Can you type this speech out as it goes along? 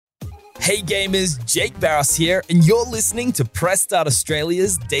Hey gamers, Jake Barros here, and you're listening to Press Start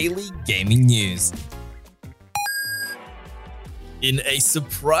Australia's daily gaming news. In a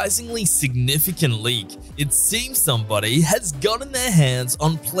surprisingly significant leak, it seems somebody has gotten their hands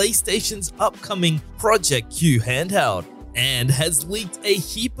on PlayStation's upcoming Project Q handheld and has leaked a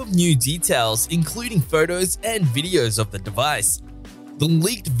heap of new details, including photos and videos of the device. The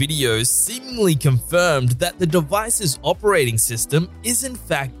leaked videos seemingly confirmed that the device's operating system is in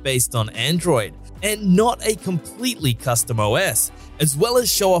fact based on Android and not a completely custom OS, as well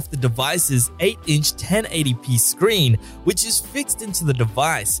as show off the device's 8-inch 1080p screen, which is fixed into the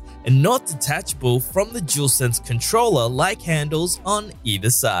device and not detachable from the DualSense controller like handles on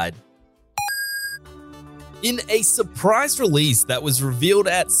either side. In a surprise release that was revealed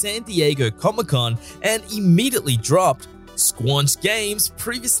at San Diego Comic-Con and immediately dropped, Squanch Games'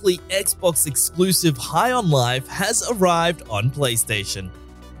 previously Xbox exclusive High on Life has arrived on PlayStation.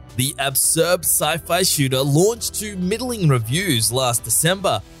 The absurd sci-fi shooter launched to middling reviews last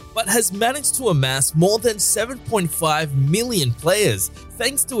December, but has managed to amass more than 7.5 million players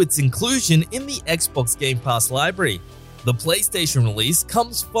thanks to its inclusion in the Xbox Game Pass library. The PlayStation release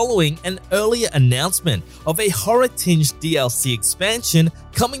comes following an earlier announcement of a horror-tinged DLC expansion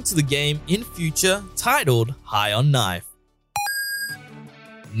coming to the game in future titled High on Knife.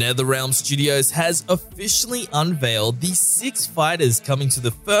 NetherRealm Studios has officially unveiled the 6 fighters coming to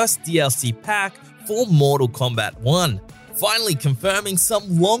the first DLC pack for Mortal Kombat 1, finally confirming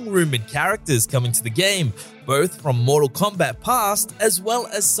some long-rumored characters coming to the game, both from Mortal Kombat past as well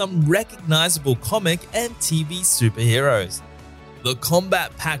as some recognizable comic and TV superheroes. The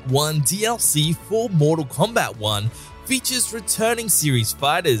Combat Pack 1 DLC for Mortal Kombat 1 features returning series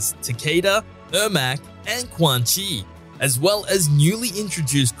fighters Takeda, Ermac, and Quan Chi, as well as newly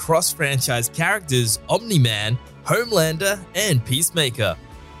introduced cross-franchise characters Omni-Man, Homelander, and Peacemaker.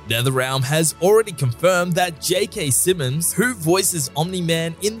 NetherRealm has already confirmed that J.K. Simmons, who voices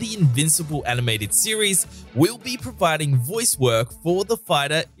Omni-Man in the Invincible animated series, will be providing voice work for the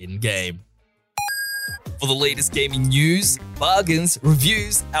fighter in-game. For the latest gaming news, bargains,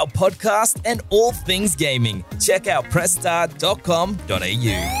 reviews, our podcast, and all things gaming, check out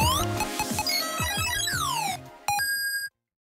pressstart.com.au.